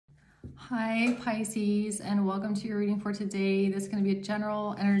Hi Pisces, and welcome to your reading for today. This is going to be a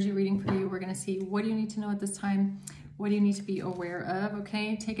general energy reading for you. We're going to see what do you need to know at this time, what do you need to be aware of,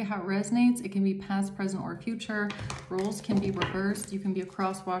 okay? Take it how it resonates. It can be past, present, or future. Roles can be reversed. You can be a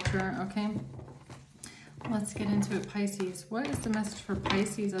cross watcher, okay? Let's get into it, Pisces. What is the message for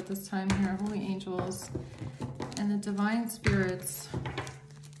Pisces at this time here? Holy angels and the divine spirits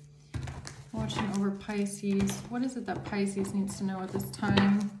watching over Pisces. What is it that Pisces needs to know at this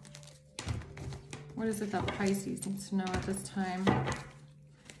time? What is it that Pisces needs to know at this time?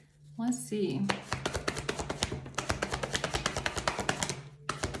 Let's see.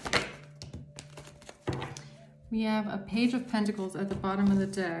 We have a Page of Pentacles at the bottom of the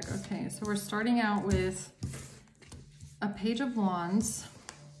deck. Okay, so we're starting out with a Page of Wands.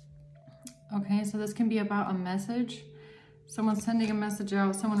 Okay, so this can be about a message. Someone sending a message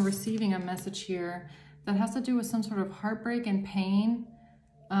out, someone receiving a message here that has to do with some sort of heartbreak and pain.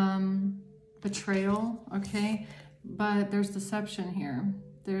 Betrayal, okay? But there's deception here.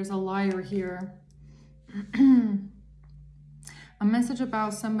 There's a liar here. A message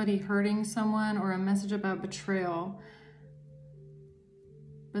about somebody hurting someone or a message about betrayal.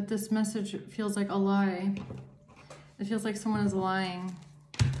 But this message feels like a lie. It feels like someone is lying.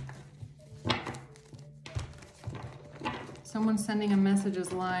 Someone sending a message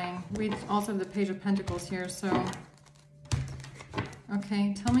is lying. We also have the Page of Pentacles here, so...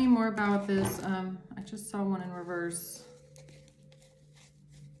 Okay, tell me more about this. I just saw one in reverse.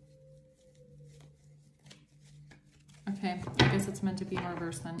 Okay, I guess it's meant to be in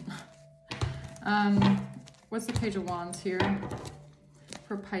reverse then. What's the Page of Wands here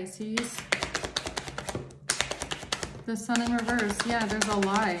for Pisces? The Sun in reverse. Yeah, there's a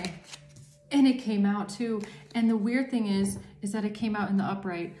lie. And it came out too. And the weird thing is that it came out in the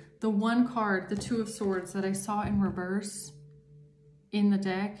upright. The one card, the Two of Swords that I saw in reverse in the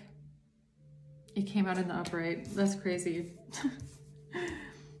deck, it came out in the upright. That's crazy.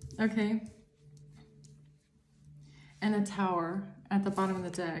 Okay. And the Tower at the bottom of the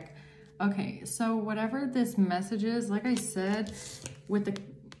deck. Okay, so whatever this message is, like I said, with the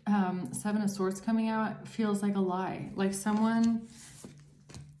Seven of Swords coming out, feels like a lie. Like someone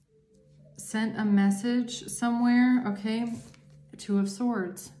sent a message somewhere, okay? Two of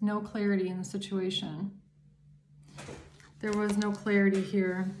Swords, no clarity in the situation. There was no clarity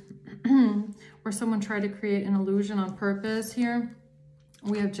here. Or someone tried to create an illusion on purpose here.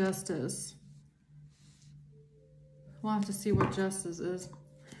 We have Justice. We'll have to see what Justice is.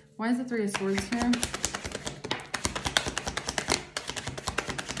 Why is the Three of Swords here?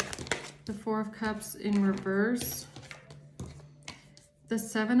 The Four of Cups in reverse. The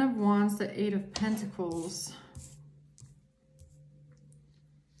Seven of Wands, the Eight of Pentacles.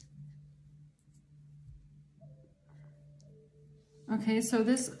 Okay, so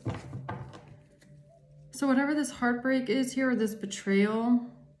whatever this heartbreak is here, or this betrayal,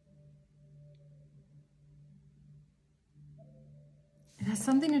 it has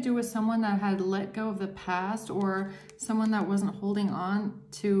something to do with someone that had let go of the past, or someone that wasn't holding on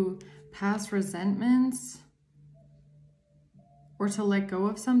to past resentments, or to let go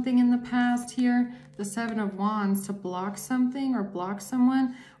of something in the past here. The Seven of Wands, to block something or block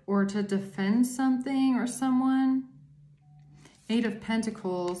someone, or to defend something or someone. Eight of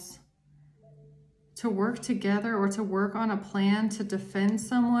Pentacles, to work together or to work on a plan to defend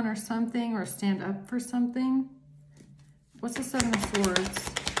someone or something, or stand up for something. What's the Seven of Swords?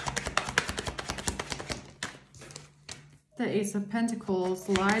 The Ace of Pentacles,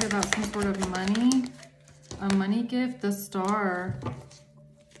 lied about some sort of money, a money gift. The Star,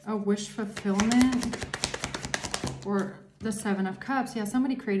 a wish fulfillment, or the Seven of Cups. Yeah,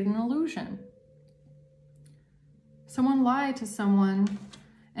 somebody created an illusion. Someone lied to someone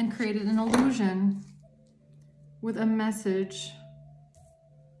and created an illusion with a message.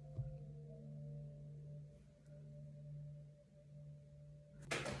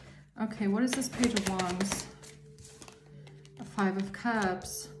 Okay, what is this Page of Wands? A Five of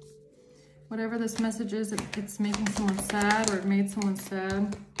Cups. Whatever this message is, it's making someone sad, or it made someone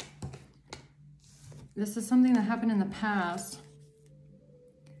sad. This is something that happened in the past.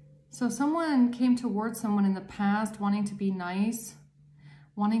 So someone came towards someone in the past wanting to be nice,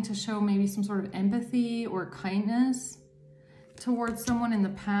 wanting to show maybe some sort of empathy or kindness towards someone in the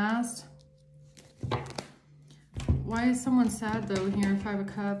past. Why is someone sad though here, Five of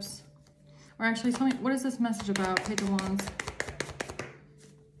Cups? Or actually, tell me, what is this message about, Page of Wands?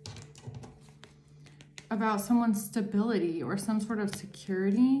 About someone's stability or some sort of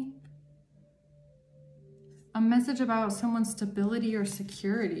security? A message about someone's stability or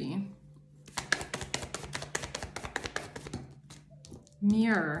security.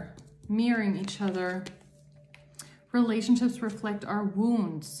 Mirror. mirroring each other. Relationships reflect our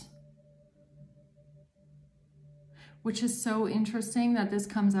wounds. Which is so interesting that this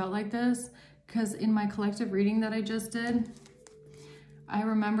comes out like this, because in my collective reading that I just did, I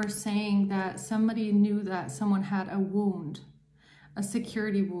remember saying that somebody knew that someone had a wound, a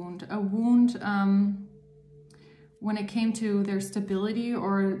security wound, a wound when it came to their stability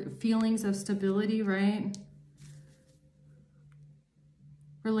or feelings of stability, right?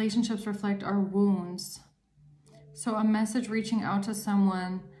 Relationships reflect our wounds. So a message reaching out to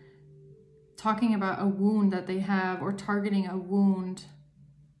someone, talking about a wound that they have or targeting a wound.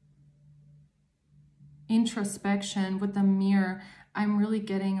 Introspection with the mirror. I'm really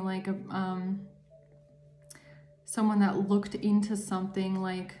getting like a someone that looked into something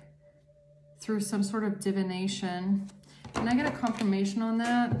like through some sort of divination. Can I get a confirmation on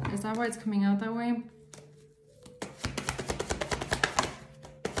that? Is that why it's coming out that way?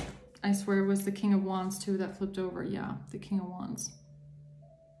 I swear it was the King of Wands too that flipped over. Yeah, the King of Wands.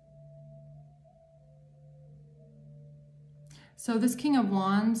 So this King of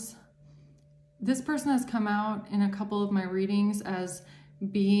Wands, this person has come out in a couple of my readings as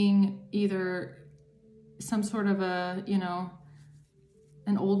being either some sort of a, you know,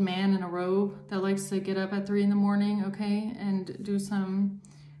 an old man in a robe that likes to get up at 3 in the morning, okay, and do some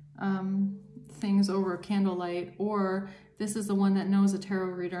things over candlelight, or this is the one that knows a tarot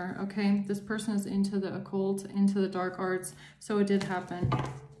reader, okay? This person is into the occult, into the dark arts, so it did happen.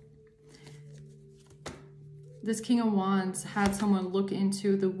 This King of Wands had someone look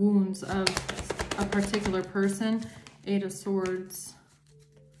into the wounds of a particular person. 8 of Swords.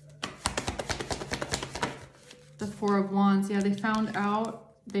 The 4 of Wands. Yeah, they found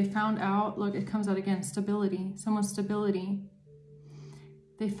out, look, it comes out again, stability, someone's stability.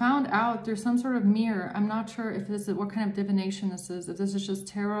 They found out through some sort of mirror. I'm not sure if this is, what kind of divination this is, if this is just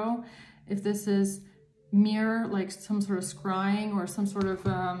tarot, if this is mirror, like some sort of scrying or some sort of,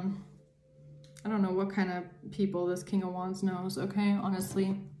 I don't know what kind of people this King of Wands knows, okay,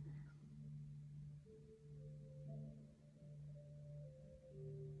 honestly.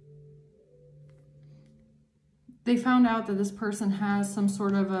 They found out that this person has some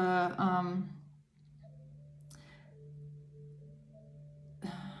sort of a,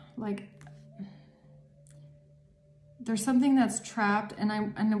 like, there's something that's trapped,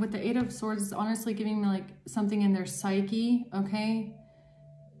 and with the 8 of Swords, it's honestly giving me like something in their psyche, okay?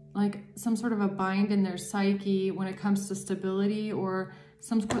 Like some sort of a bind in their psyche when it comes to stability, or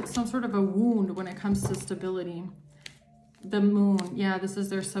some sort of a wound when it comes to stability. The Moon, yeah, this is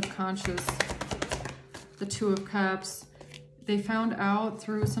their subconscious. The 2 of Cups. They found out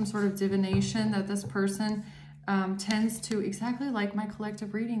through some sort of divination that this person tends to, exactly like my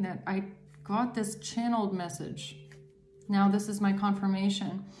collective reading, that I got this channeled message. Now this is my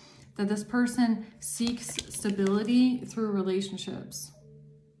confirmation, that this person seeks stability through relationships.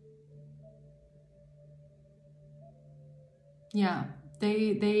 Yeah,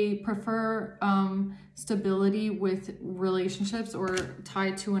 they prefer stability with relationships or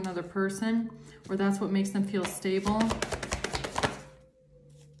tied to another person, or that's what makes them feel stable.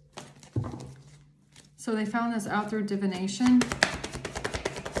 So they found this out through divination.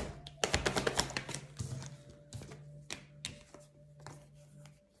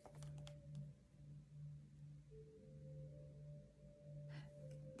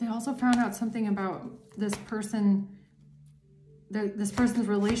 They also found out something about this person, this person's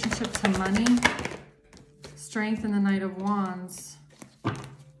relationship to money. Strength in the Knight of Wands.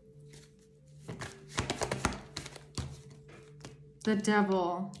 The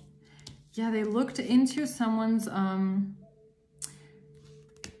Devil. Yeah, they looked into someone's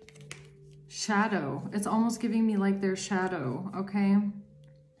shadow. It's almost giving me like their shadow, okay?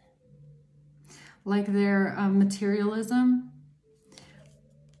 Like their materialism.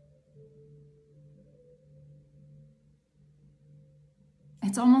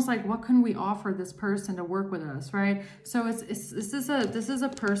 It's almost like, what can we offer this person to work with us, right? So this is a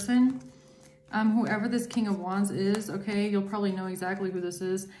person, whoever this King of Wands is, okay? You'll probably know exactly who this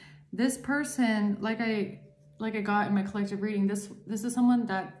is. This person, like I got in my collective reading, this is someone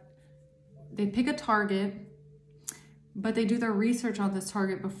that they pick a target, but they do their research on this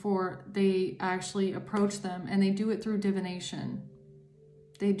target before they actually approach them, and they do it through divination.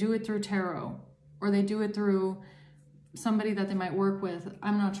 They do it through tarot, or they do it through somebody that they might work with.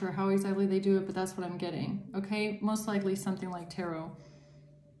 I'm not sure how exactly they do it, but that's what I'm getting, okay? Most likely something like tarot.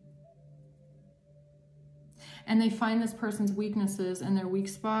 And they find this person's weaknesses and their weak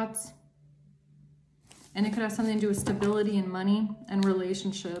spots. And it could have something to do with stability and money and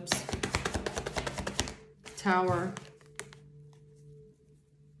relationships. Tower.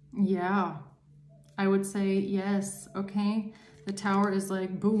 Yeah, I would say yes, okay? The Tower is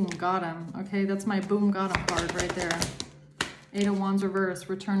like, boom, got him, okay? That's my boom, got him card right there. Eight of Wands reversed,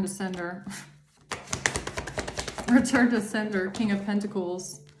 return to sender. Return to sender, King of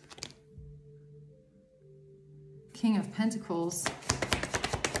Pentacles. King of Pentacles.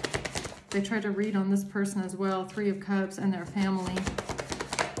 They tried to read on this person as well. Three of Cups and their family.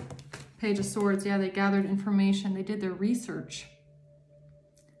 Page of Swords. Yeah, they gathered information. They did their research.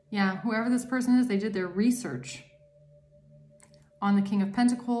 Yeah, whoever this person is, they did their research on the King of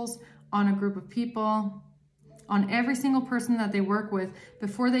Pentacles, on a group of people, on every single person that they work with.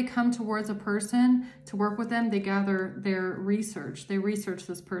 Before they come towards a person to work with them, they gather their research. They research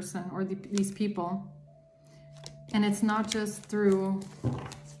this person or these people. And it's not just through,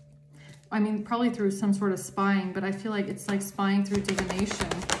 I mean, probably through some sort of spying, but I feel like it's like spying through divination.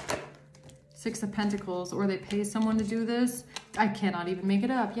 Six of Pentacles, or they pay someone to do this. I cannot even make it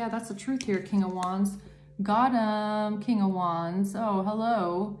up. Yeah, that's the truth here, King of Wands. Got him, King of Wands. Oh,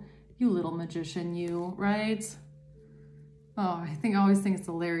 hello, you little magician, you, right? Oh, I always think it's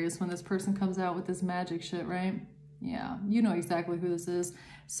hilarious when this person comes out with this magic shit, right? Yeah, you know exactly who this is.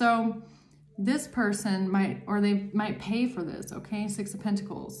 So this person might, or they might pay for this, okay? Six of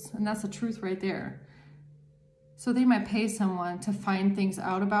Pentacles, and that's the truth right there. So they might pay someone to find things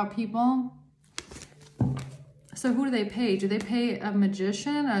out about people. So who do they pay? Do they pay a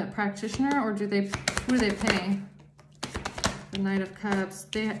magician, a practitioner, or who do they pay? The Knight of Cups.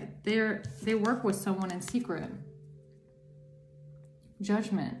 They work with someone in secret.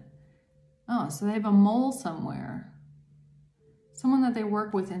 Judgment. Oh, so they have a mole somewhere. Someone that they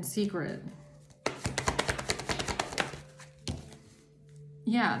work with in secret.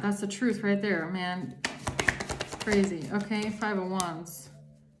 Yeah, that's the truth right there, man. Crazy. Okay, Five of Wands.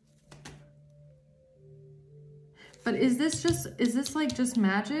 But is this like just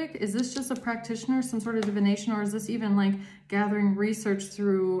magic? Is this just a practitioner, some sort of divination, or is this even like gathering research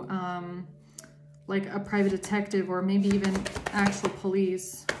through like a private detective or maybe even actual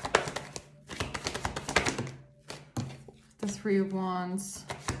police? The Three of Wands.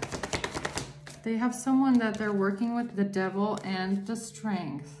 They have someone that they're working with, the Devil and the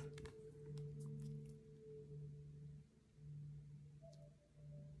Strength.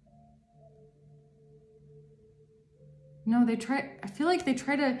 No, they try, I feel like they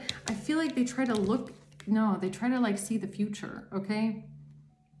try to look, no, they try to like see the future, okay?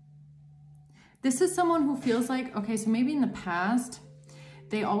 This is someone who feels like, okay, so maybe in the past,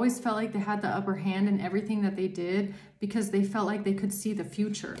 they always felt like they had the upper hand in everything that they did because they felt like they could see the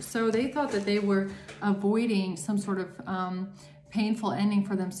future. So they thought that they were avoiding some sort of painful ending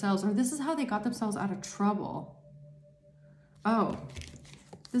for themselves, or this is how they got themselves out of trouble. Oh,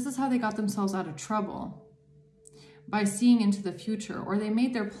 this is how they got themselves out of trouble. By seeing into the future, or they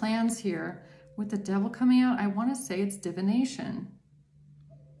made their plans here with the Devil coming out. I want to say it's divination,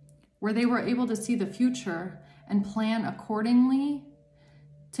 where they were able to see the future and plan accordingly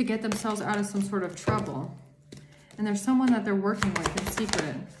to get themselves out of some sort of trouble. And there's someone that they're working with in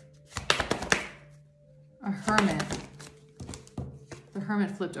secret. A Hermit. The Hermit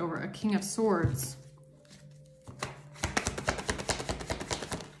flipped over. A King of Swords.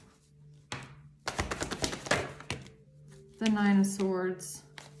 The Nine of Swords.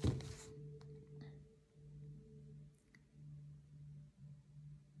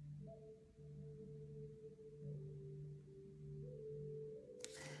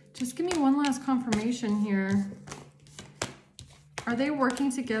 Just give me one last confirmation here. Are they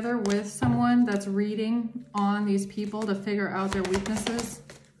working together with someone that's reading on these people to figure out their weaknesses?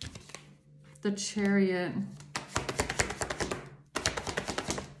 The Chariot.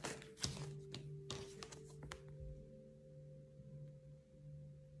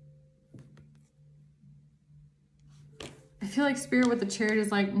 I feel like Spirit with the Chariot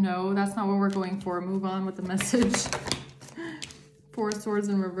is like, no, that's not what we're going for. Move on with the message. Four of Swords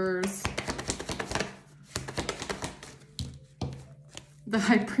in reverse. The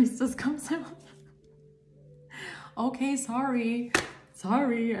High Priestess comes out. Okay, sorry.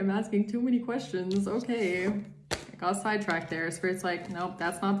 Sorry, I'm asking too many questions. Okay. I got sidetracked there. Spirit's like, nope,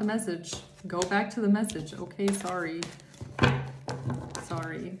 that's not the message. Go back to the message. Okay, sorry.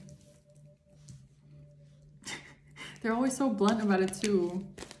 Sorry. They're always so blunt about it too.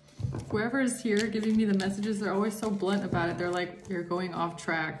 Whoever is here giving me the messages, they're always so blunt about it. They're like, you're going off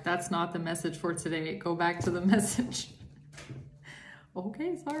track. That's not the message for today. Go back to the message.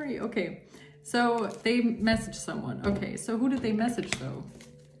 Okay, sorry. Okay, so they messaged someone. Okay, so who did they message though?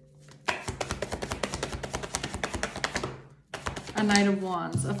 A Knight of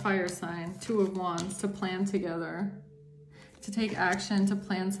Wands, a fire sign, Two of Wands to plan together. to take action, to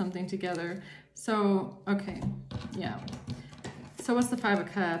plan something together. So, okay, yeah. So what's the Five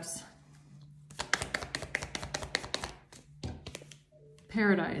of Cups?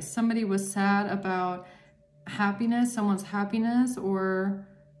 Paradise. Somebody was sad about happiness, someone's happiness, or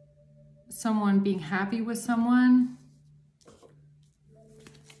someone being happy with someone.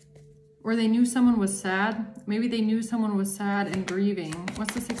 Or they knew someone was sad. Maybe they knew someone was sad and grieving.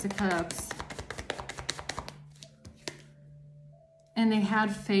 What's the Six of Cups? And they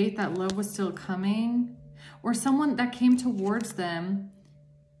had faith that love was still coming. Or someone that came towards them.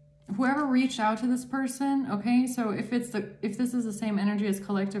 Whoever reached out to this person, okay? So if this is the same energy as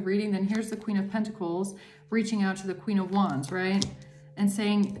collective reading, then here's the Queen of Pentacles reaching out to the Queen of Wands, right? And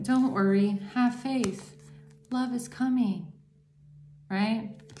saying, don't worry, have faith. Love is coming,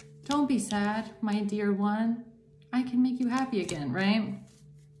 right? Don't be sad, my dear one. I can make you happy again, right?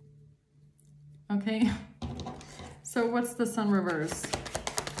 Okay. So what's the Sun reverse?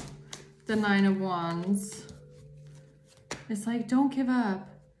 The Nine of Wands. It's like, don't give up.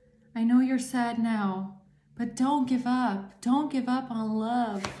 I know you're sad now, but don't give up. Don't give up on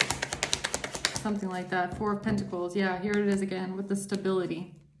love. Something like that. Four of Pentacles. Yeah, here it is again with the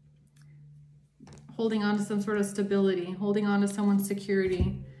stability. Holding on to some sort of stability. Holding on to someone's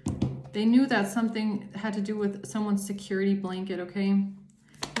security. They knew that something had to do with someone's security blanket, okay?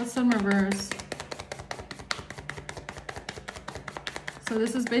 What's Sun reverse? So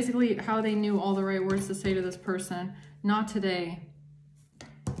this is basically how they knew all the right words to say to this person. Not today.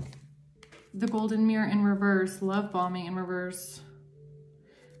 The Golden Mirror in reverse. Love bombing in reverse.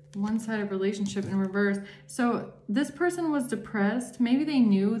 One-sided relationship in reverse. So this person was depressed. Maybe they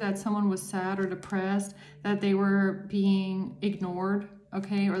knew that someone was sad or depressed, that they were being ignored,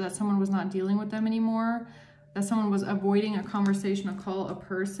 okay? Or that someone was not dealing with them anymore, that someone was avoiding a conversation, a call, a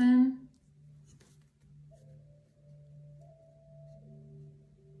person.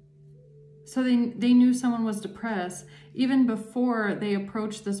 So they knew someone was depressed. Even before they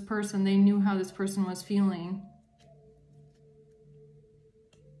approached this person, they knew how this person was feeling.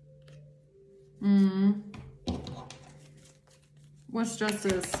 What's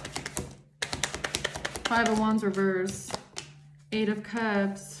Justice? Five of Wands reverse. Eight of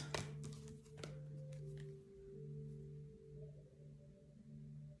Cups.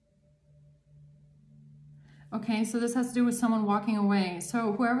 Okay, so this has to do with someone walking away.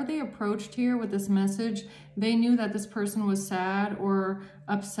 So whoever they approached here with this message, they knew that this person was sad or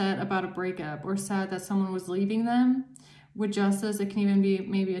upset about a breakup, or sad that someone was leaving them. With Justice, it can even be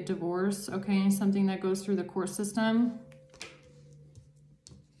maybe a divorce, okay? Something that goes through the court system.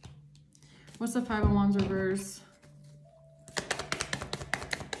 What's the Five of Wands reverse?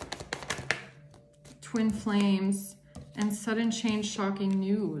 Twin flames and sudden change, shocking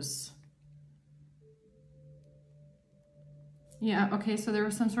news. Yeah, okay, so there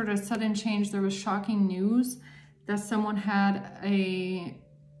was some sort of sudden change. There was shocking news that someone had a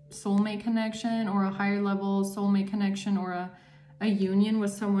soulmate connection, or a higher level soulmate connection, or a union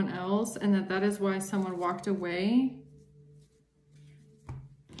with someone else, and that is why someone walked away.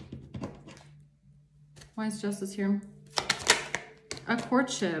 Why is Justice here? A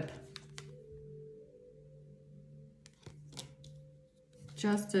courtship.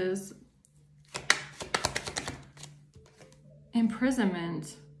 Justice.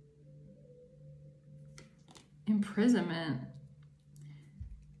 Imprisonment. Imprisonment.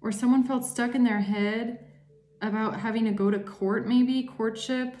 Or someone felt stuck in their head about having to go to court, maybe,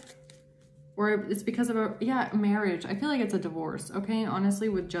 courtship. Or it's because of a, yeah, marriage. I feel like it's a divorce, okay? Honestly,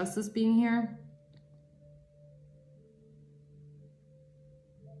 with Justice being here.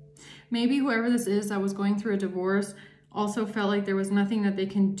 Maybe whoever this is that was going through a divorce also felt like there was nothing that they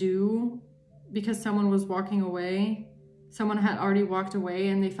can do because someone was walking away. Someone had already walked away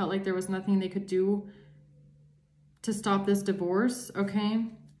and they felt like there was nothing they could do to stop this divorce, okay?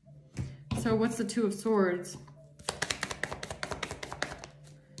 So what's the Two of Swords?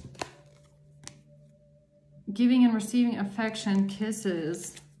 Giving and receiving affection,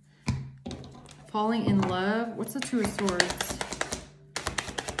 kisses, falling in love. What's the Two of Swords?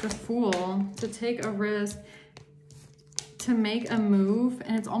 The Fool, to take a risk, to make a move,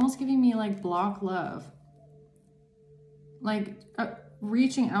 and it's almost giving me like block love. Like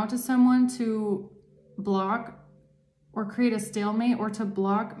reaching out to someone to block or create a stalemate, or to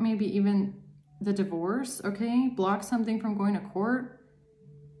block maybe even the divorce, okay? Block something from going to court.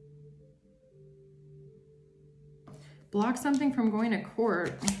 Block something from going to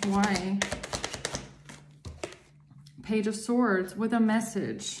court. Why? Page of Swords with a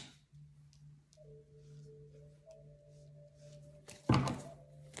message.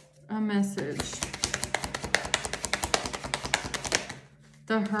 A message.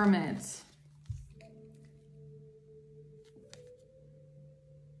 The Hermit.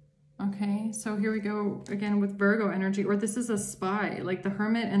 Okay, so here we go again with Virgo energy, or this is a spy. Like the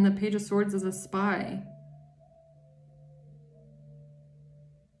Hermit and the Page of Swords is a spy.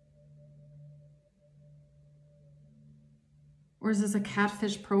 Or is this a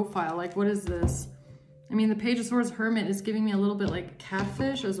catfish profile? Like, what is this? I mean, the Page of Swords Hermit is giving me a little bit like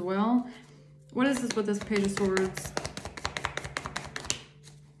catfish as well. What is this with this Page of Swords?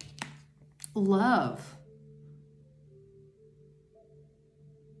 Love.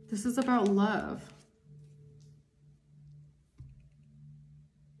 This is about love.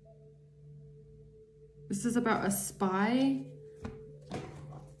 This is about a spy.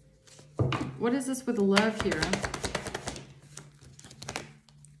 What is this with love here?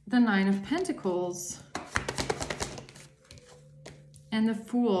 The Nine of Pentacles. And the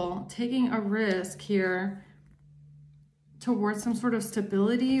Fool, taking a risk here towards some sort of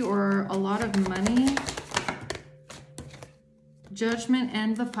stability or a lot of money. Judgment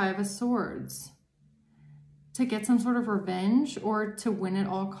and the Five of Swords. To get some sort of revenge or to win at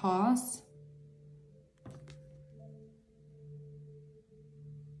all costs.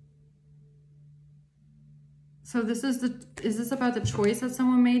 So this is this about the choice that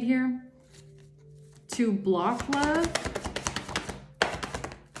someone made here? To block love?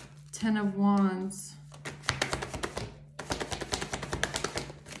 Ten of Wands.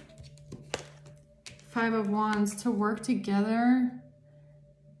 Five of Wands, to work together,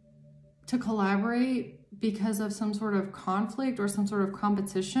 to collaborate because of some sort of conflict or some sort of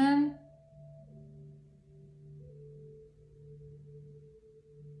competition.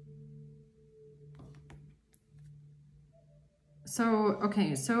 So,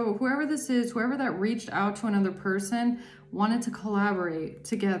 okay, so whoever this is, whoever that reached out to another person, wanted to collaborate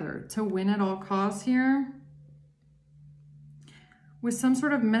together to win at all costs here. With some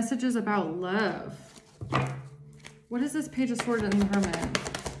sort of messages about love. What is this Page of Swords and the Hermit?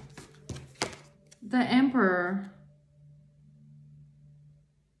 The Emperor.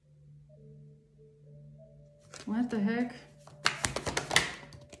 What the heck?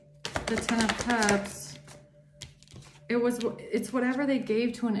 The Ten of Cups. It's whatever they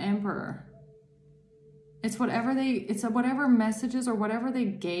gave to an emperor. It's whatever messages or whatever they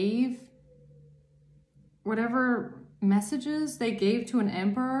gave, whatever messages they gave to an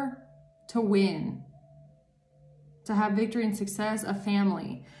emperor to win, to have victory and success. A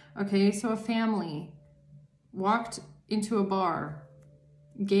family. Okay, so a family walked into a bar,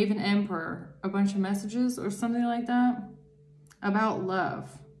 gave an emperor a bunch of messages or something like that about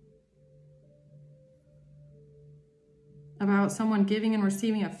love. About someone giving and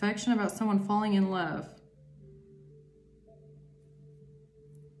receiving affection, about someone falling in love.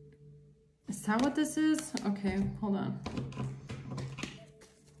 Is that what this is? Okay, hold on.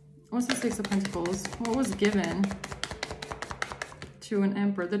 What's the Six of Pentacles? What was given to an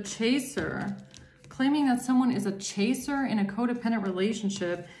emperor? The Chaser. Claiming that someone is a chaser in a codependent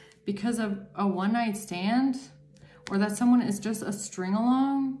relationship because of a one-night stand, or that someone is just a string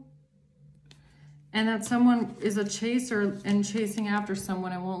along, and that someone is a chaser and chasing after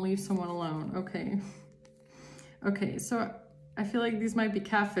someone and won't leave someone alone. Okay. Okay, so I feel like these might be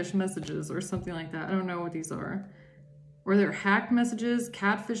catfish messages or something like that. I don't know what these are. Or they're hacked messages,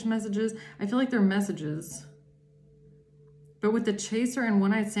 catfish messages. I feel like they're messages. But with the chaser and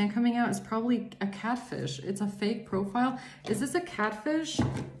one-night stand coming out, it's probably a catfish. It's a fake profile. Is this a catfish?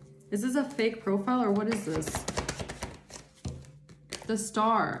 Is this a fake profile, or what is this? The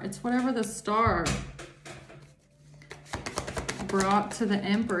Star. It's whatever the Star brought to the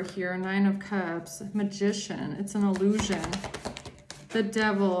Emperor here. Nine of Cups. Magician. It's an illusion. The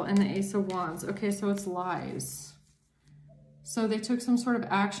Devil and the Ace of Wands. Okay, so it's lies. So they took some sort of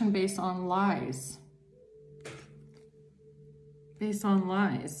action based on lies. Based on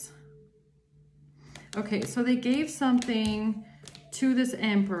lies. Okay, so they gave something to this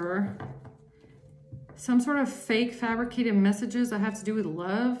Emperor. Some sort of fake fabricated messages that have to do with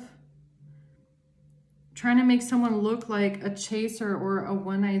love. Trying to make someone look like a chaser or a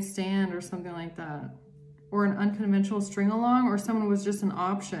one-night stand or something like that. Or an unconventional string along, or someone was just an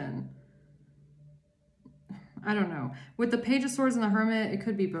option. I don't know. With the Page of Swords and the Hermit, it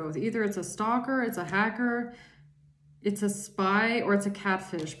could be both. Either it's a stalker, it's a hacker, it's a spy, or it's a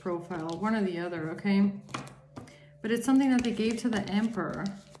catfish profile. One or the other, okay? But it's something that they gave to the Emperor.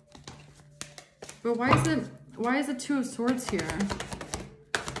 But why is it Two of Swords here?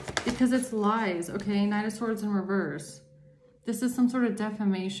 Because it's lies, okay? Knight of Swords in reverse. This is some sort of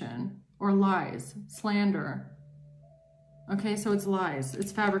defamation or lies, slander. Okay, so it's lies.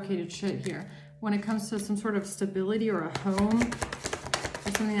 It's fabricated shit here. When it comes to some sort of stability or a home,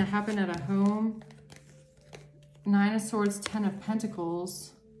 or something that happened at a home. 9 of Swords, 10 of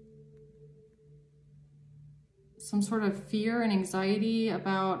Pentacles. Some sort of fear and anxiety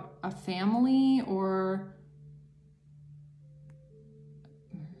about a family or...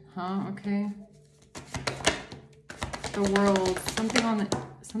 okay. The World, something on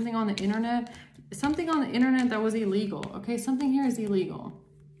the internet. Something on the internet that was illegal. Okay, something here is illegal.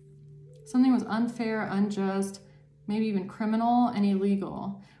 Something was unfair, unjust, maybe even criminal and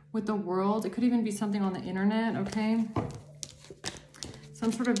illegal. With the World, it could even be something on the internet, okay?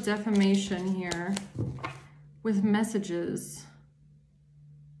 Some sort of defamation here with messages.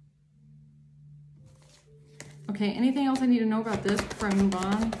 Okay, anything else I need to know about this before I move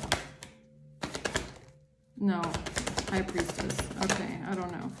on? No. High Priestess. Okay, I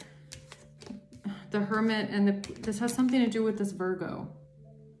don't know. The Hermit, and this has something to do with this Virgo.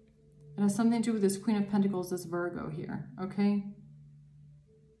 It has something to do with this Queen of Pentacles, this Virgo here, okay?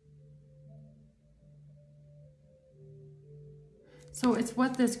 So it's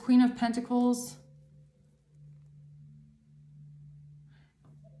what this Queen of Pentacles...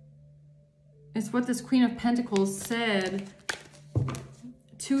 It's what this Queen of Pentacles said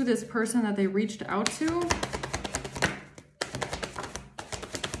to this person that they reached out to.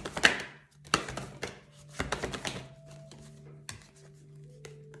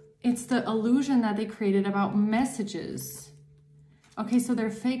 It's the illusion that they created about messages. Okay, so they're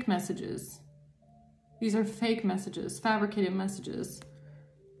fake messages. These are fake messages, fabricated messages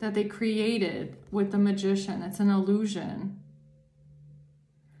that they created with the magician. It's an illusion.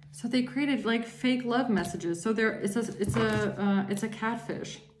 So they created like fake love messages. So it's a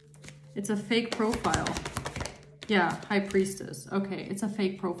catfish. It's a fake profile. Yeah, High Priestess. Okay, it's a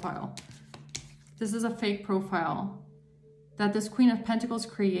fake profile. This is a fake profile that this Queen of Pentacles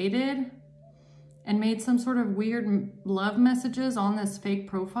created and made some sort of weird love messages on this fake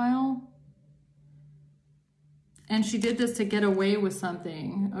profile. And she did this to get away with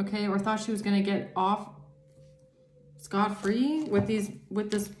something, okay? Or thought she was gonna get off scot-free with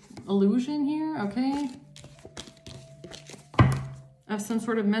this illusion here, okay? Of some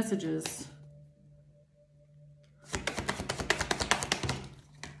sort of messages.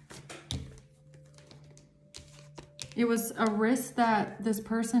 It was a risk that this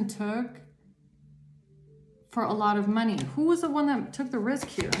person took for a lot of money. Who was the one that took the risk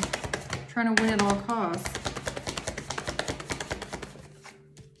here? Trying to win at all costs.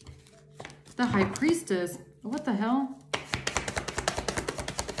 The High Priestess. What the hell?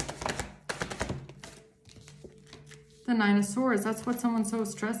 The Nine of Swords. That's what someone's so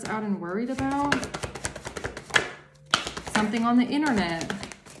stressed out and worried about. Something on the internet.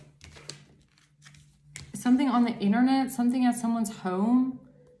 Something on the internet. Something at someone's home.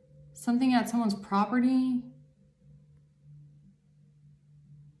 Something at someone's property.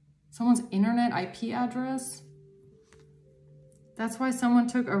 Someone's internet IP address. That's why someone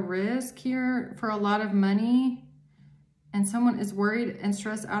took a risk here for a lot of money. And someone is worried and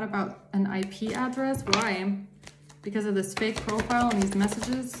stressed out about an IP address. Why? Because of this fake profile and these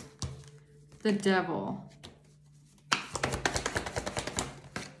messages. The Devil.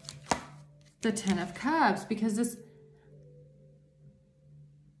 The Ten of Cups. Because this...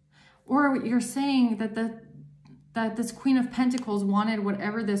 Or you're saying that that this Queen of Pentacles wanted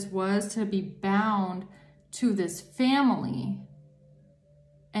whatever this was to be bound to this family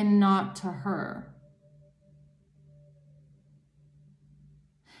and not to her.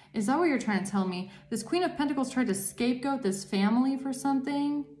 Is that what you're trying to tell me? This Queen of Pentacles tried to scapegoat this family for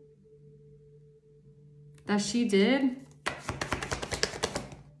something that she did?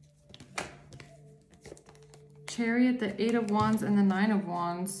 Chariot, the Eight of Wands, and the Nine of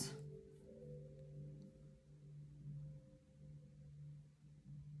Wands.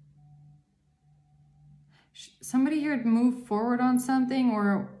 Somebody here moved forward on something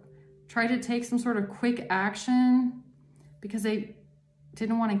or tried to take some sort of quick action because they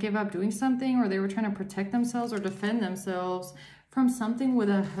didn't want to give up doing something, or they were trying to protect themselves or defend themselves from something with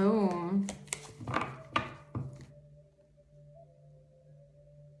a home.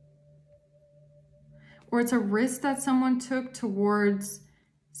 Or it's a risk that someone took towards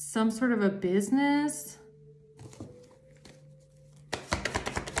some sort of a business.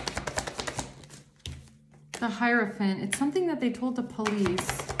 The Hierophant, it's something that they told the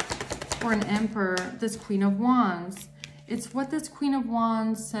police or an emperor. This Queen of Wands. It's what this Queen of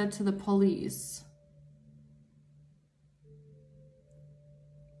Wands said to the police.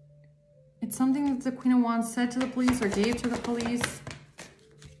 It's something that the Queen of Wands said to the police or gave to the police.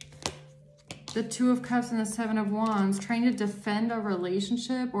 The Two of Cups and the Seven of Wands, trying to defend a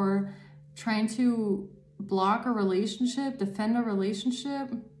relationship or trying to block a relationship, defend a relationship.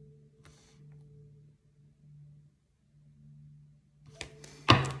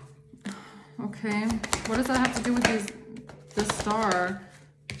 Okay, what does that have to do with the Star?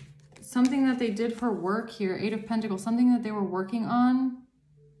 Something that they did for work here, 8 of Pentacles, something that they were working on.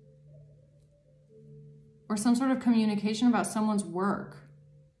 Or some sort of communication about someone's work.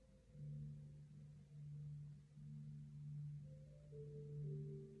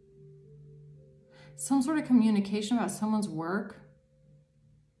 Some sort of communication about someone's work.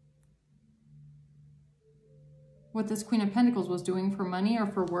 What this Queen of Pentacles was doing for money or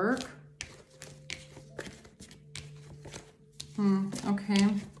for work.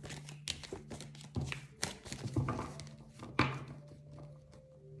 Okay.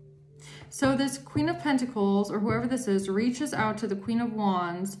 So this Queen of Pentacles, or whoever this is, reaches out to the Queen of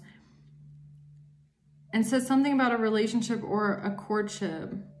Wands and says something about a relationship or a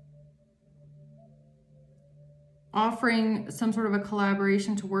courtship, offering some sort of a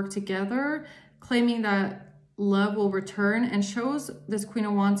collaboration to work together, claiming that love will return, and shows this Queen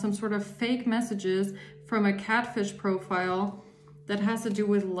of Wands some sort of fake messages from a catfish profile that has to do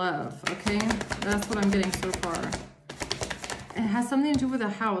with love, okay? That's what I'm getting so far. It has something to do with a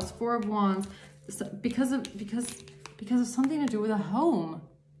house, 4 of Wands, because of something to do with a home.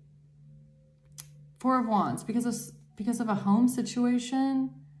 4 of Wands, because of a home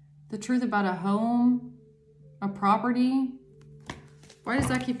situation, the truth about a home, a property. Why does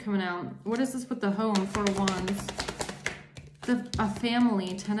that keep coming out? What is this with the home, 4 of Wands? A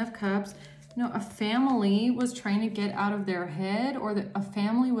family, 10 of Cups. No, a family was trying to get out of their head, or a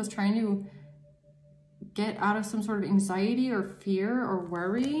family was trying to get out of some sort of anxiety or fear or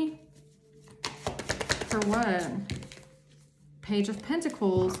worry. For what? Page of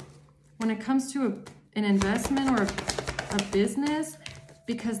Pentacles. When it comes to an investment or a business,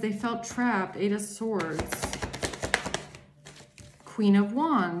 because they felt trapped, 8 of Swords. Queen of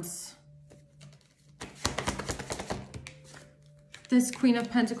Wands. This Queen of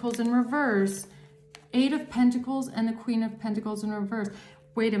Pentacles in reverse. 8 of Pentacles and the Queen of Pentacles in reverse.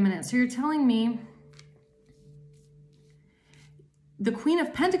 Wait a minute. So you're telling me the Queen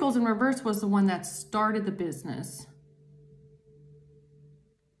of Pentacles in reverse was the one that started the business.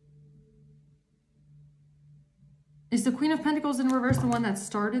 Is the Queen of Pentacles in reverse the one that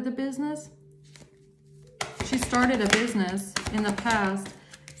started the business? She started a business in the past.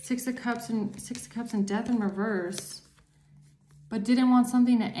 6 of Cups and Death in reverse. But didn't want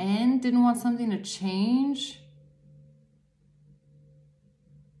something to end, didn't want something to change.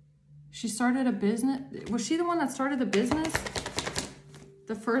 She started a business. Was she the one that started the business?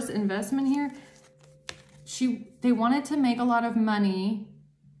 The first investment here, they wanted to make a lot of money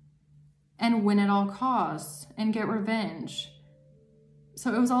and win at all costs and get revenge.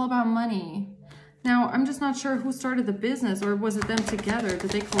 So it was all about money. Now, I'm just not sure who started the business, or was it them together?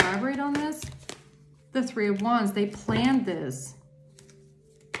 Did they collaborate on this? The 3 of Wands, they planned this.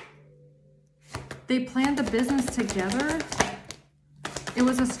 They planned the business together. It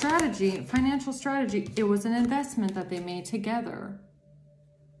was a strategy, financial strategy. It was an investment that they made together.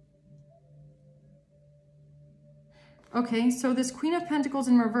 Okay, so this Queen of Pentacles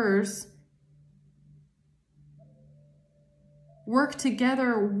in reverse worked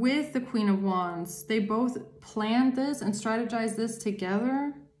together with the Queen of Wands. They both planned this and strategized this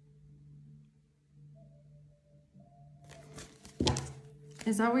together.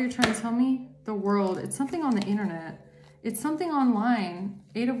 Is that what you're trying to tell me? The world. It's something on the internet. It's something online.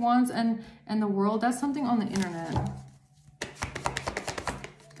 8 of Wands and the world. That's something on the internet.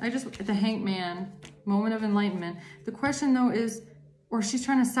 The Hangman. Moment of enlightenment. The question though is, or she's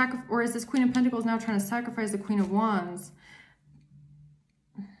trying to sacrifice, or is this Queen of Pentacles now trying to sacrifice the Queen of Wands?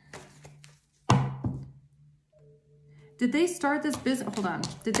 Did they start this business? Hold on.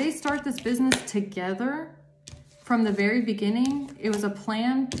 Did they start this business together from the very beginning? It was a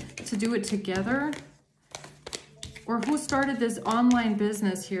plan to do it together? Or who started this online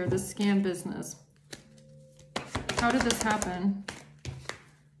business here, this scam business? How did this happen?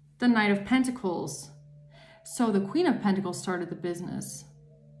 The Knight of Pentacles. So the Queen of Pentacles started the business.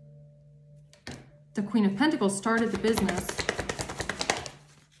 The Queen of Pentacles started the business.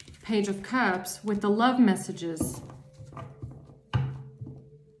 Page of Cups with the love messages.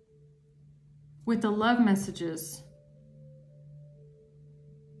 With the love messages.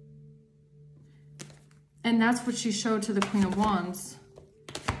 And that's what she showed to the Queen of Wands.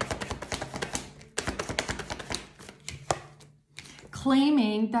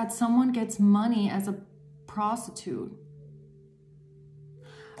 Claiming that someone gets money as a prostitute.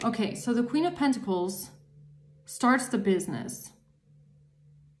 Okay, so the Queen of Pentacles starts the business.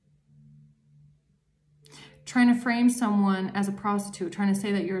 trying to frame someone as a prostitute, trying to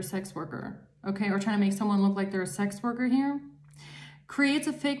say that you're a sex worker, okay? Or trying to make someone look like they're a sex worker here. Creates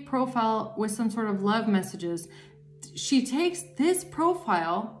a fake profile with some sort of love messages. She takes this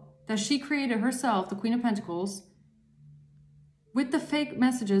profile that she created herself, the Queen of Pentacles, with the fake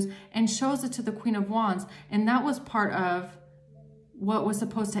messages and shows it to the Queen of Wands. And that was part of what was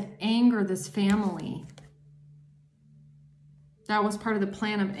supposed to anger this family. That was part of the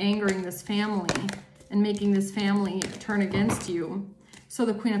plan of angering this family and making this family turn against you. So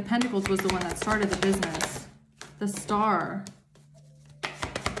the Queen of Pentacles was the one that started the business. The Star.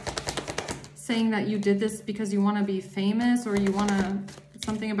 Saying that you did this because you want to be famous, or you want to,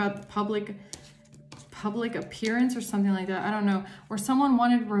 something about public appearance or something like that. I don't know. Or someone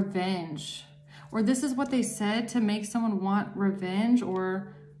wanted revenge. Or this is what they said to make someone want revenge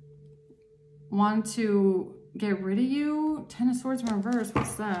or want to get rid of you. Ten of Swords in reverse.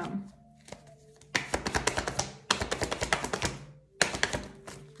 What's that?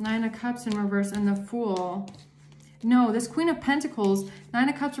 Nine of Cups in reverse and the Fool. No, this Queen of Pentacles, Nine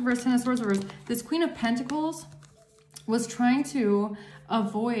of Cups reverse, Ten of Swords reverse. This Queen of Pentacles was trying to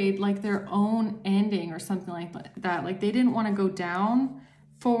avoid like their own ending or something like that. Like they didn't want to go down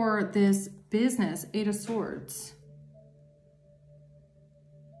for this business. Eight of Swords.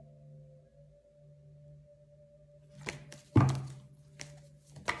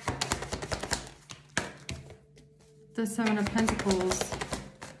 The Seven of Pentacles.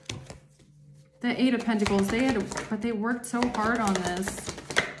 The Eight of Pentacles. But they worked so hard on this.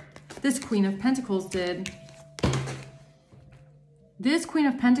 This Queen of Pentacles did. This Queen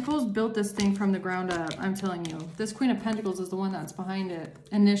of Pentacles built this thing from the ground up, I'm telling you. This Queen of Pentacles is the one that's behind it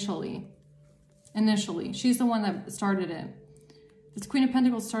initially. She's the one that started it. This Queen of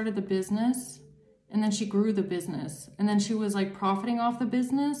Pentacles started the business, and then she grew the business. And then she was like profiting off the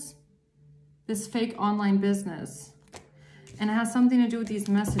business, this fake online business. And it has something to do with these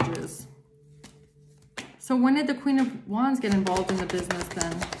messages. So when did the Queen of Wands get involved in the business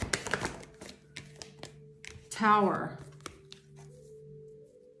then? Tower.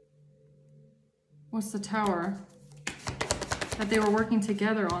 What's the Tower? That they were working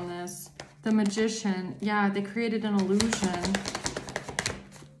together on this. The Magician. Yeah, they created an illusion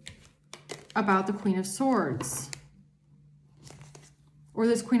about the Queen of Swords. Or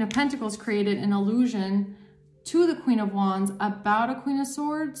this Queen of Pentacles created an illusion to the Queen of Wands about a Queen of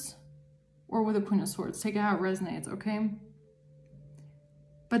Swords or with a Queen of Swords. Take it how it resonates, okay?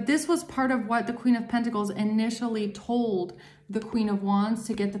 But this was part of what the Queen of Pentacles initially told the Queen of Wands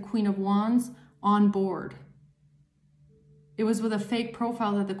to get the Queen of Wands on board. It was with a fake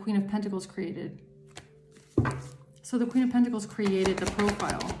profile that the Queen of Pentacles created. So the Queen of Pentacles created the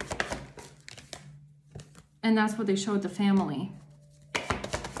profile. And that's what they showed the family.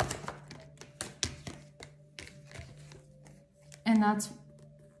 And that's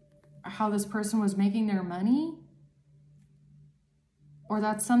how this person was making their money? Or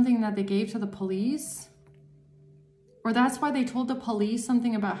that's something that they gave to the police? Or that's why they told the police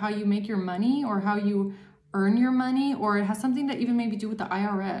something about how you make your money or how you earn your money? Or it has something to even maybe do with the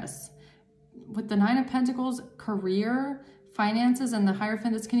IRS. With the Nine of Pentacles, career, finances, and the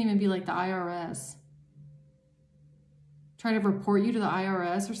Hierophant, this can even be like the IRS. Try to report you to the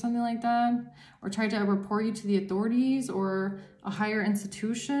IRS or something like that. Or try to report you to the authorities or a higher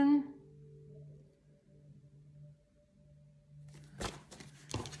institution.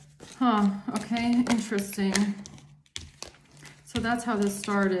 Huh, okay, interesting. So that's how this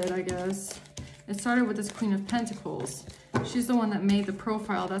started, I guess. It started with this Queen of Pentacles. She's the one that made the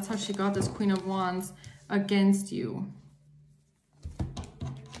profile. That's how she got this Queen of Wands against you.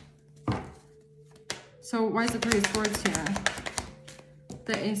 So why is the Three of Swords here?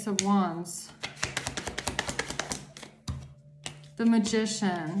 The Ace of Wands. The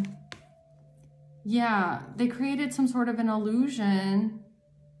Magician. Yeah, they created some sort of an illusion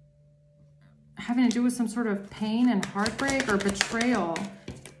having to do with some sort of pain and heartbreak or betrayal.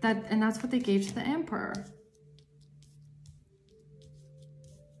 And that's what they gave to the Emperor.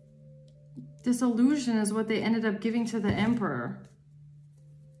 This illusion is what they ended up giving to the Emperor.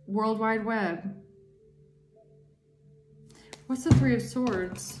 World Wide Web. What's the Three of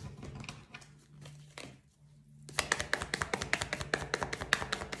Swords?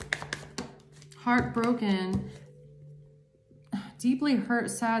 Heartbroken. Deeply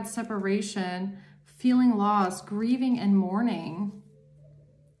hurt, sad, separation, feeling lost, grieving and mourning.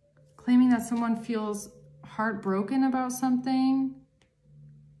 Claiming that someone feels heartbroken about something.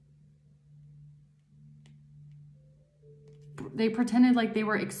 They pretended like they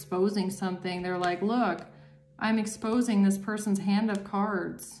were exposing something. They're like, look, I'm exposing this person's hand of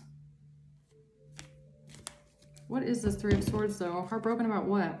cards. What is this Three of Swords though? Heartbroken about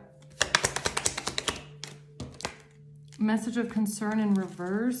what? Message of concern in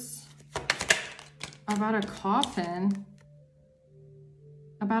reverse. About a coffin.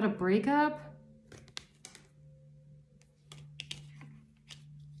 About a breakup.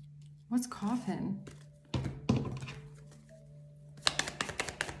 What's coffin?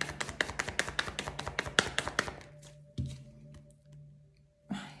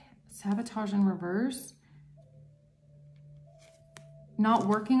 Sabotage in reverse. Not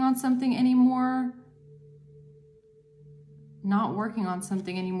working on something anymore. Not working on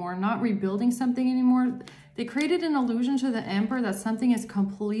something anymore. Not rebuilding something anymore. They created an illusion to the Emperor that something is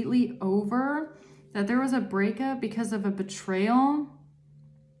completely over. That there was a breakup because of a betrayal.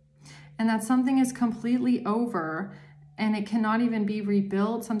 And that something is completely over. And it cannot even be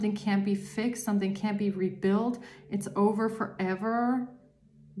rebuilt. Something can't be fixed. Something can't be rebuilt. It's over forever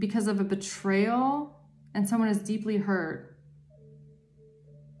because of a betrayal. And someone is deeply hurt.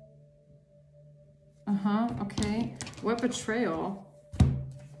 Okay. What betrayal?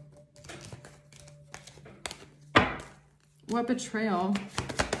 What betrayal?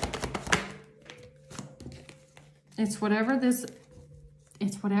 It's whatever this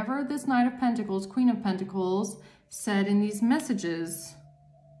Knight of Pentacles, Queen of Pentacles said in these messages.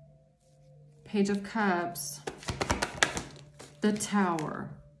 Page of Cups. The Tower.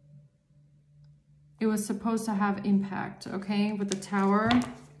 It was supposed to have impact, okay? With the Tower,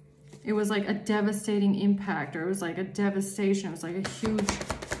 it was like a devastating impact, or it was like a devastation. It was like a huge,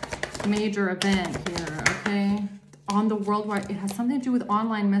 major event here, okay? On the worldwide, it has something to do with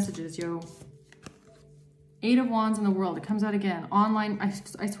online messages, yo. Eight of Wands in the world. It comes out again. Online,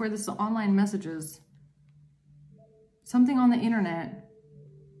 I swear this is online messages. Something on the internet.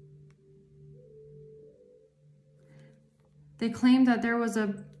 They claimed that there was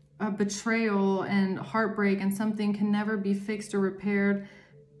a betrayal and heartbreak and something can never be fixed or repaired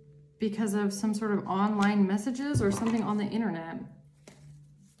because of some sort of online messages or something on the internet.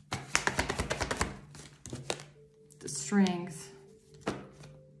 The Strength.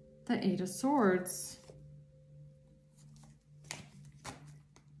 The Eight of Swords.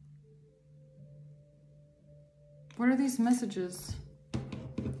 What are these messages?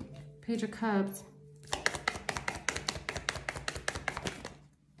 Page of Cups.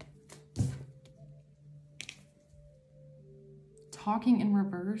 Talking in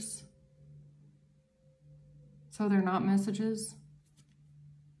reverse. So they're not messages.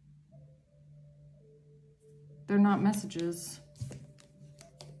 They're not messages.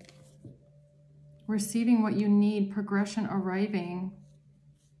 Receiving what you need, progression arriving.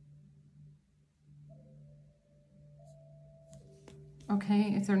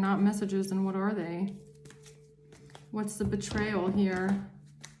 Okay, if they're not messages, then what are they? What's the betrayal here?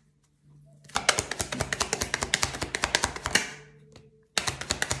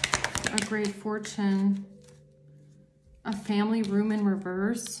 A great fortune. A family room in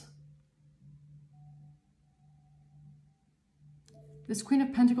reverse. This Queen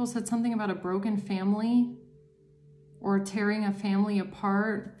of Pentacles said something about a broken family or tearing a family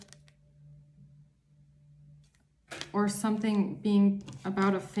apart, or something being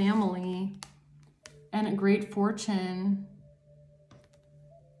about a family, and a great fortune.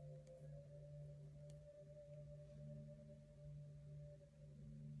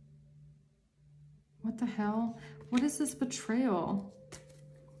 What the hell? What is this betrayal?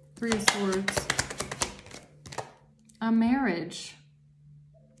 Three of Swords. A marriage.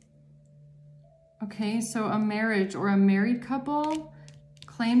 Okay, so a marriage or a married couple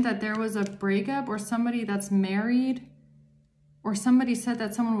claimed that there was a breakup, or somebody that's married, or somebody said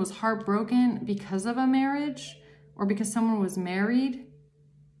that someone was heartbroken because of a marriage, or because someone was married,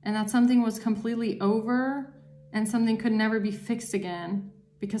 and that something was completely over and something could never be fixed again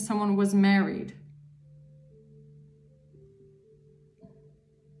because someone was married.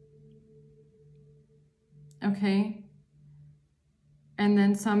 Okay. And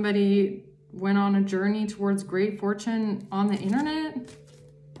then somebody went on a journey towards great fortune on the internet.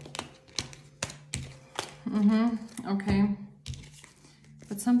 Okay.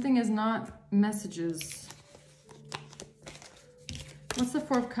 But something is not messages. What's the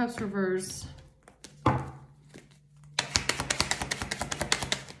Four of Cups reverse?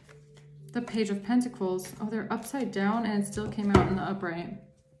 The Page of Pentacles. Oh, they're upside down and it still came out in the upright.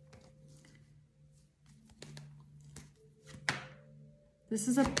 This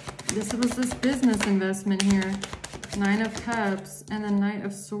was this business investment here. Nine of Cups and the Knight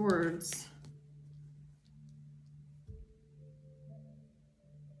of Swords.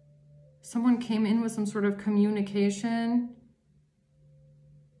 Someone came in with some sort of communication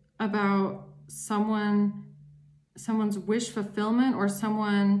about someone someone's wish fulfillment, or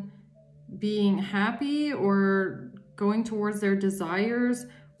someone being happy or going towards their desires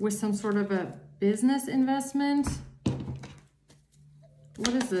with some sort of a business investment. What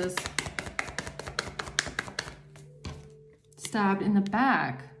is this? Stabbed in the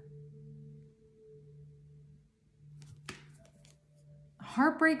back.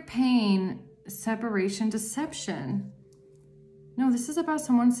 Heartbreak, pain, separation, deception. No, this is about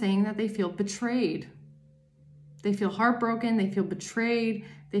someone saying that they feel betrayed. They feel heartbroken, they feel betrayed,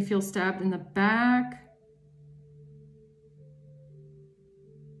 they feel stabbed in the back.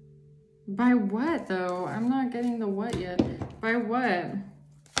 By what, though? I'm not getting the what yet. By what?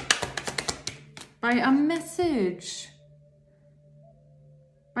 By a message.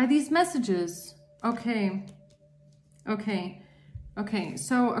 By these messages. Okay. Okay. Okay.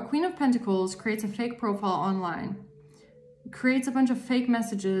 So a Queen of Pentacles creates a fake profile online. Creates a bunch of fake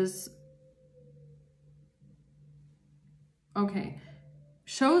messages. Okay.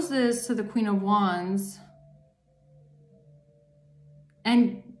 Shows this to the Queen of Wands.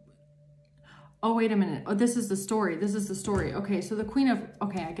 And, oh, wait a minute. Oh, this is the story. This is the story. Okay, so the Queen of,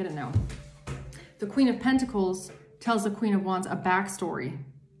 okay, I get it now. The Queen of Pentacles tells the Queen of Wands a backstory,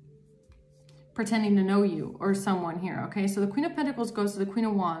 pretending to know you or someone here, okay? So the Queen of Pentacles goes to the Queen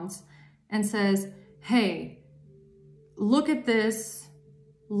of Wands and says, hey, look at this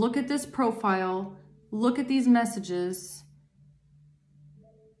profile, look at these messages.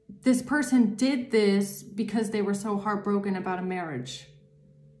 This person did this because they were so heartbroken about a marriage.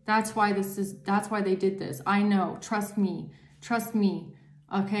 That's why they did this. I know, trust me,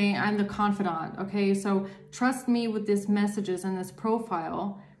 okay? I'm the confidant, okay? So trust me with these messages and this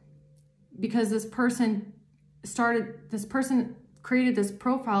profile, because this person created this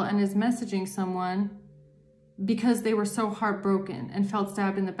profile and is messaging someone because they were so heartbroken and felt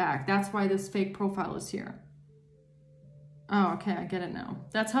stabbed in the back. That's why this fake profile is here. Oh, okay, I get it now.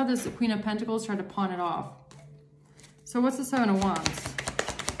 That's how this Queen of Pentacles tried to pawn it off. So what's the Seven of Wands?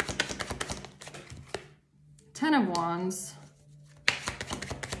 Ten of Wands.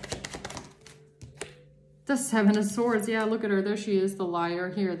 The Seven of Swords. Yeah, look at her. There she is, the liar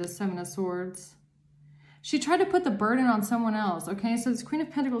here, the Seven of Swords. She tried to put the burden on someone else, okay? So this Queen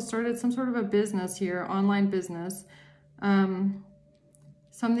of Pentacles started some sort of a business here, online business.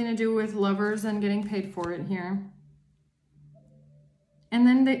 Something to do with lovers and getting paid for it here. And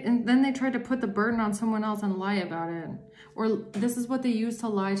then they tried to put the burden on someone else and lie about it. Or this is what they used to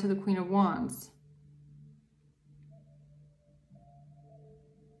lie to the Queen of Wands.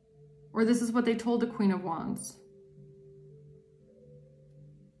 Or this is what they told the Queen of Wands.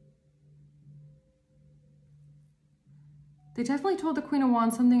 They definitely told the Queen of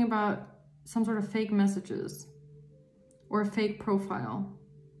Wands something about some sort of fake messages or a fake profile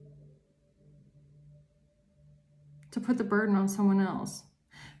to put the burden on someone else.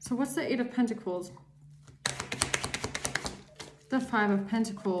 So what's the Eight of Pentacles? The Five of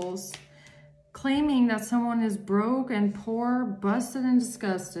Pentacles. Claiming that someone is broke and poor, busted and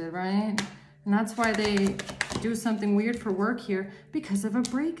disgusted, right? And that's why they do something weird for work here, because of a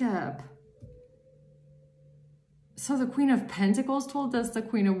breakup. So the Queen of Pentacles told us the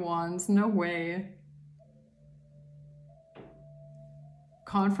Queen of Wands. No way.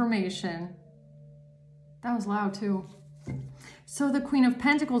 Confirmation. That was loud too. So the Queen of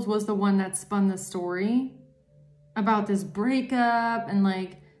Pentacles was the one that spun the story about this breakup and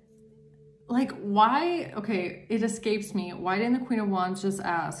like why, okay, it escapes me. Why didn't the Queen of Wands just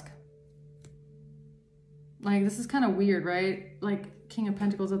ask? Like, this is kind of weird, right? Like, King of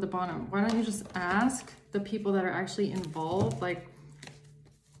Pentacles at the bottom. Why don't you just ask the people that are actually involved? Like,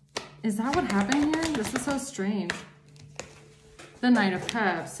 is that what happened here? This is so strange. The Knight of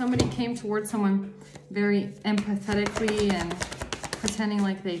Cups. Somebody came towards someone very empathetically and pretending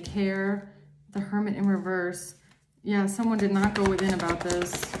like they care. The Hermit in reverse. Yeah, someone did not go within about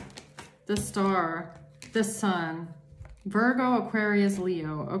this. The Star, the Sun, Virgo, Aquarius,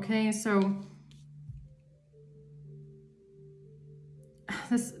 Leo. Okay, so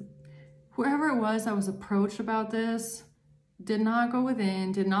this, whoever it was that was approached about this did not go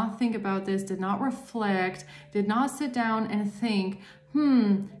within, did not think about this, did not reflect, did not sit down and think,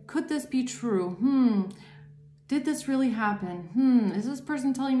 could this be true? Did this really happen? Is this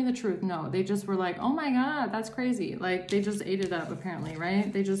person telling me the truth? No, they just were like, oh my God, that's crazy. Like, they just ate it up apparently,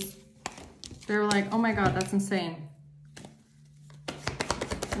 right? They were like, oh my God, that's insane.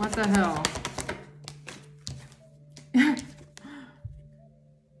 What the hell?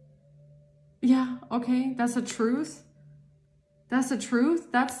 Yeah, okay, that's the truth. That's the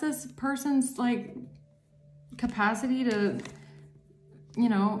truth. That's this person's like capacity to, you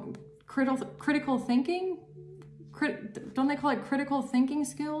know, critical thinking. don't they call it critical thinking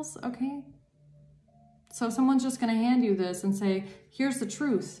skills? Okay. So someone's just going to hand you this and say, here's the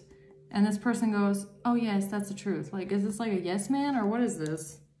truth. And this person goes, oh yes, that's the truth. Like, is this like a yes man or what is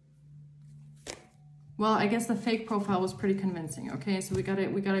this? Well, I guess the fake profile was pretty convincing. Okay, so we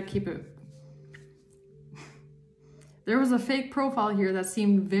gotta keep it. There was a fake profile here that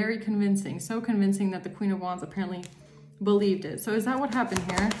seemed very convincing. So convincing that the Queen of Wands apparently believed it. So is that what happened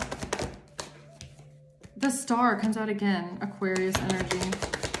here? The Star comes out again. Aquarius energy.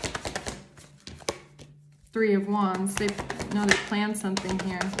 Three of Wands. They planned something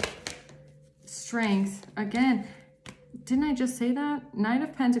here. Strength. Again, didn't I just say that? Knight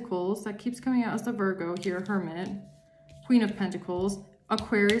of Pentacles. That keeps coming out as the Virgo here. Hermit. Queen of Pentacles.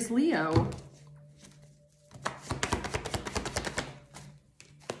 Aquarius, Leo.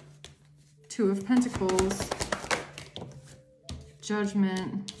 Two of Pentacles.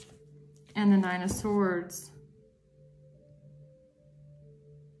 Judgment. And the Nine of Swords.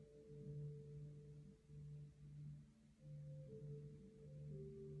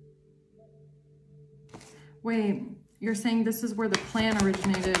 Wait, you're saying this is where the plan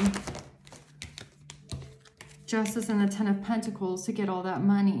originated. Justice and the Ten of Pentacles to get all that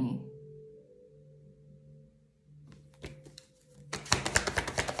money.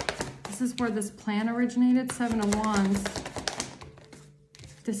 This is where this plan originated. Seven of Wands.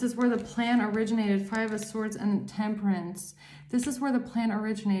 This is where the plan originated. Five of Swords and Temperance. This is where the plan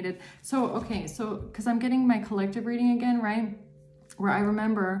originated. So, okay, so, because I'm getting my collective reading again, right? Where I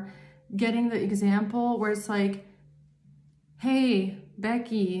remember getting the example where it's like, hey,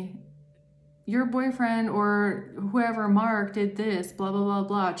 Becky, your boyfriend or whoever, Mark, did this, blah, blah, blah,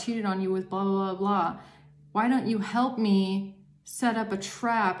 blah, cheated on you with blah, blah, blah, blah. Why don't you help me set up a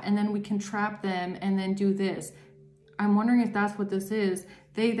trap and then we can trap them and then do this? I'm wondering if that's what this is.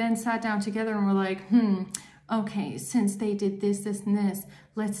 They then sat down together and were like, okay, since they did this, this, and this,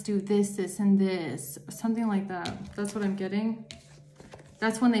 let's do this, this, and this. Something like that. That's what I'm getting.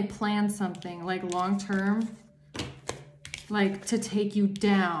 That's when they plan something, like long-term, like to take you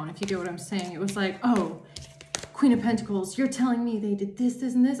down, if you get what I'm saying. It was like, oh, Queen of Pentacles, you're telling me they did this,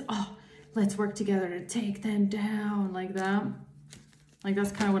 this, and this? Oh, let's work together to take them down, like that. Like,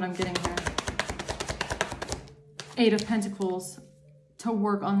 that's kind of what I'm getting here. Eight of Pentacles, to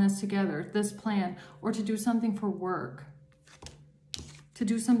work on this together, this plan, or to do something for work. To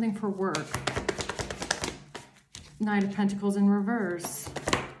do something for work. Knight of Pentacles in reverse.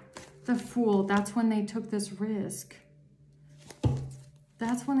 The Fool, that's when they took this risk.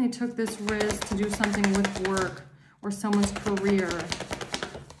 That's when they took this risk to do something with work or someone's career.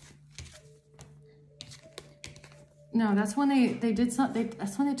 No, that's when they did something.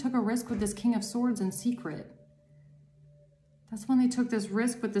 That's when they took a risk with this King of Swords in secret. That's when they took this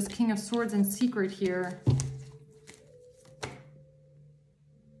risk with this King of Swords in secret here.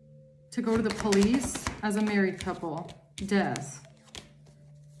 To go to the police as a married couple. Death.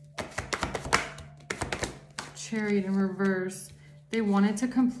 Chariot in reverse. They wanted to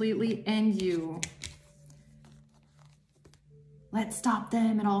completely end you. Let's stop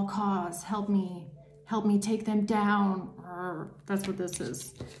them at all costs. Help me. Help me take them down. That's what this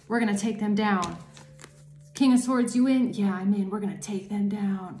is. We're going to take them down. King of Swords, you in? Yeah, I'm in. We're going to take them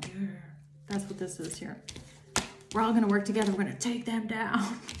down. That's what this is here. We're all going to work together. We're going to take them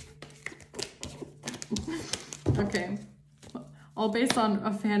down. Okay. All based on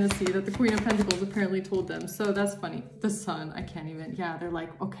a fantasy that the Queen of Pentacles apparently told them. So that's funny. The Sun, I can't even. Yeah, they're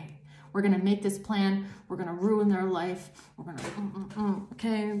like, okay, we're going to make this plan. We're going to ruin their life. We're going to,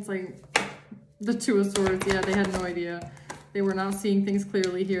 okay. It's like the Two of Swords. Yeah, they had no idea. They were not seeing things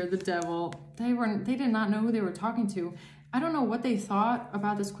clearly here. The Devil. They did not know who they were talking to. I don't know what they thought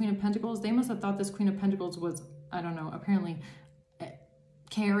about this Queen of Pentacles. They must have thought this Queen of Pentacles was, I don't know, apparently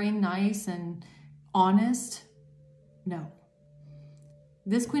caring, nice, and honest. No.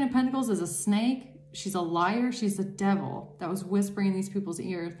 This Queen of Pentacles is a snake. She's a liar. She's a devil that was whispering in these people's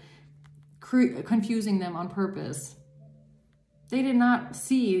ears, confusing them on purpose. They did not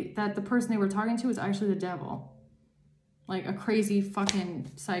see that the person they were talking to was actually the devil. Like a crazy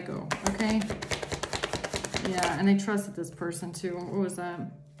fucking psycho, okay? Yeah, and they trusted this person too. What was that?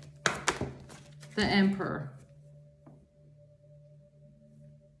 The Emperor.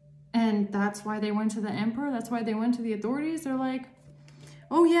 And that's why they went to the Emperor? That's why they went to the authorities? They're like,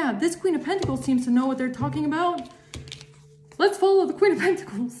 oh yeah, this Queen of Pentacles seems to know what they're talking about. Let's follow the Queen of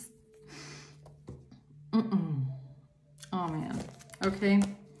Pentacles. Oh man. Okay.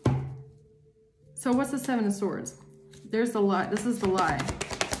 So what's the Seven of Swords? There's the lie. This is the lie.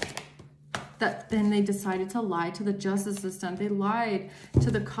 That then they decided to lie to the justice system. They lied to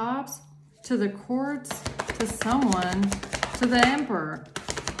the cops, to the courts, to someone, to the Emperor,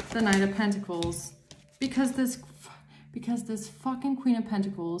 the Knight of Pentacles, because this fucking Queen of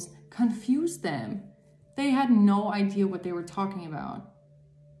Pentacles confused them. They had no idea what they were talking about.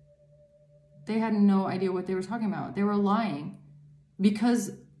 They had no idea what they were talking about. They were lying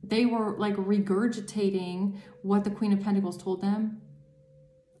because they were like regurgitating what the Queen of Pentacles told them.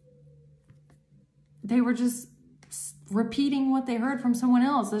 They were just repeating what they heard from someone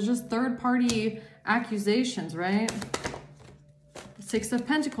else. It's just third-party accusations, right? Six of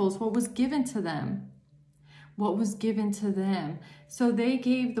Pentacles, what was given to them? What was given to them? So they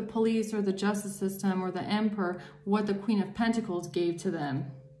gave the police or the justice system or the Emperor what the Queen of Pentacles gave to them.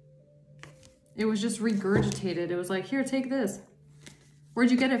 It was just regurgitated. It was like, here, take this.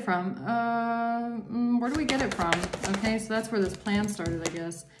 Where'd you get it from? Where do we get it from? Okay, so that's where this plan started, I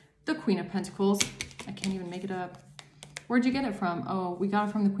guess. The Queen of Pentacles. I can't even make it up. Where'd you get it from? Oh, we got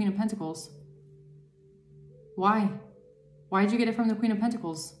it from the Queen of Pentacles. Why? Why'd you get it from the Queen of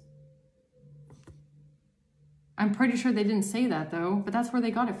Pentacles? I'm pretty sure they didn't say that though, but that's where they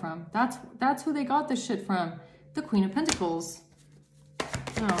got it from. That's who they got this shit from. The Queen of Pentacles.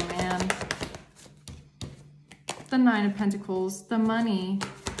 Oh man. The Nine of Pentacles, the money,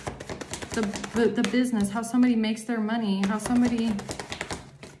 the business, how somebody makes their money, how somebody's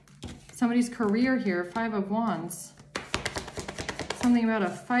career here. Five of Wands. Something about a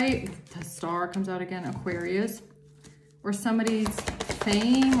fight. The Star comes out again, Aquarius. Or somebody's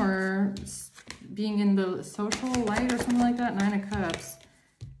fame or being in the social light or something like that. Nine of Cups.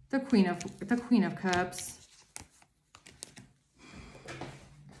 The Queen of Cups.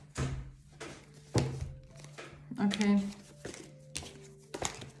 Okay.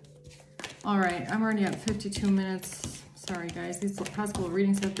 All right, I'm already at 52 minutes. Sorry, guys. These past couple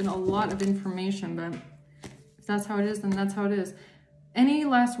readings have been a lot of information, but if that's how it is, then that's how it is. Any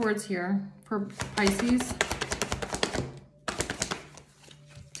last words here for Pisces?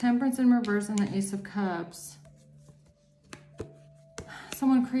 Temperance in reverse and the Ace of Cups.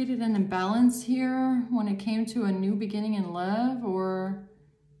 Someone created an imbalance here when it came to a new beginning in love, or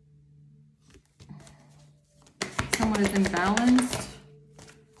someone is imbalanced.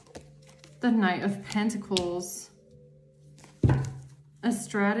 The Knight of Pentacles. A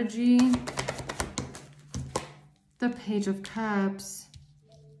strategy. The Page of Cups.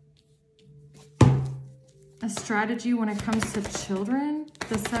 A strategy when it comes to children.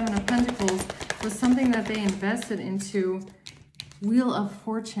 The Seven of Pentacles was something that they invested into. Wheel of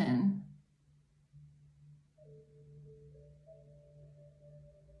Fortune.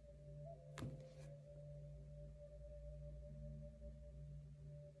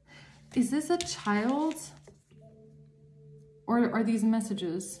 Is this a child? Or are these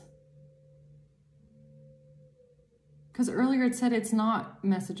messages? Because earlier it said it's not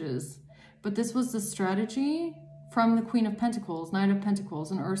messages. But this was the strategy from the Queen of Pentacles, Knight of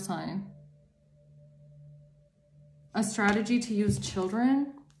Pentacles, an Earth sign. A strategy to use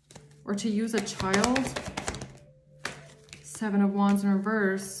children or to use a child. Seven of Wands in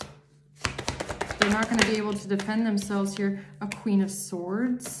reverse. They're not going to be able to defend themselves here. A Queen of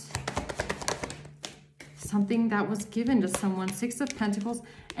Swords. Something that was given to someone. Six of Pentacles.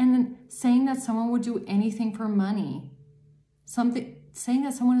 And then saying that someone would do anything for money. Saying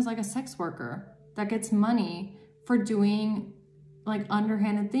that someone is like a sex worker that gets money for doing like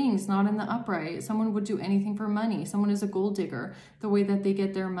underhanded things, not in the upright. Someone would do anything for money. Someone is a gold digger. The way that they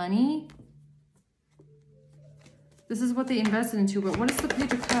get their money. This is what they invested into. But what is the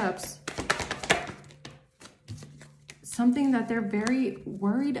Page of Cups? Something that they're very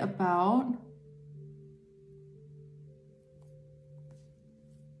worried about.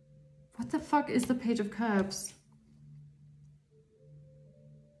 What the fuck is the Page of Cups?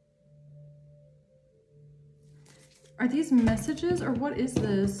 Are these messages or what is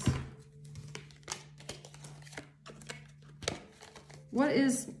this? What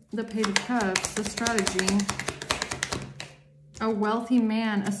is the Page of Cups? The strategy. A wealthy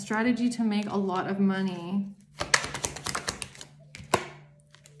man, a strategy to make a lot of money.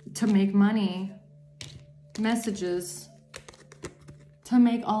 To make money. Messages. To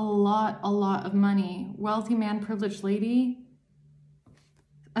make a lot of money. Wealthy man, privileged lady.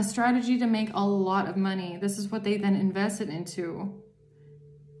 A strategy to make a lot of money. This is what they then invested into.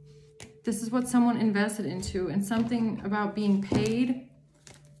 This is what someone invested into. And something about being paid.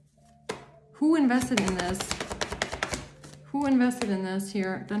 Who invested in this? Who invested in this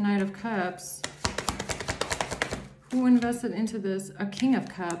here? The Knight of Cups. Who invested into this? A King of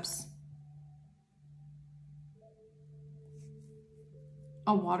Cups.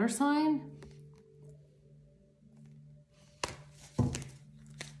 A water sign?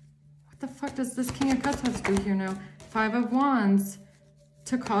 the fuck does this King of Cups have to do here now? 5 of Wands.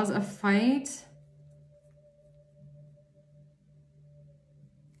 To cause a fight.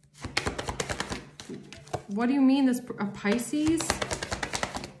 What do you mean this, a Pisces?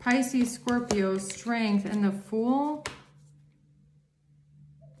 Pisces, Scorpio, Strength, and the Fool?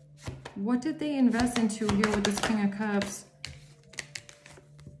 What did they invest into here with this King of Cups?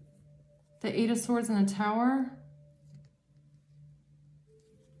 The 8 of Swords and the Tower?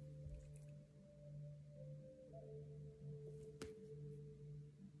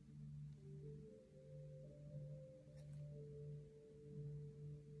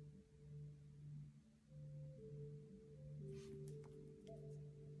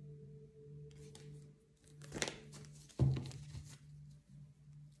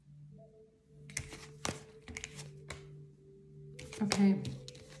 Okay,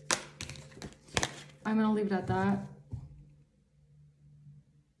 I'm going to leave it at that.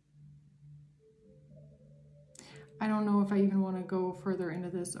 I don't know if I even want to go further into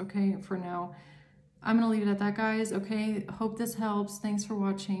this, okay, for now. I'm going to leave it at that, guys, okay? Hope this helps. Thanks for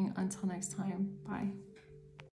watching. Until next time, bye.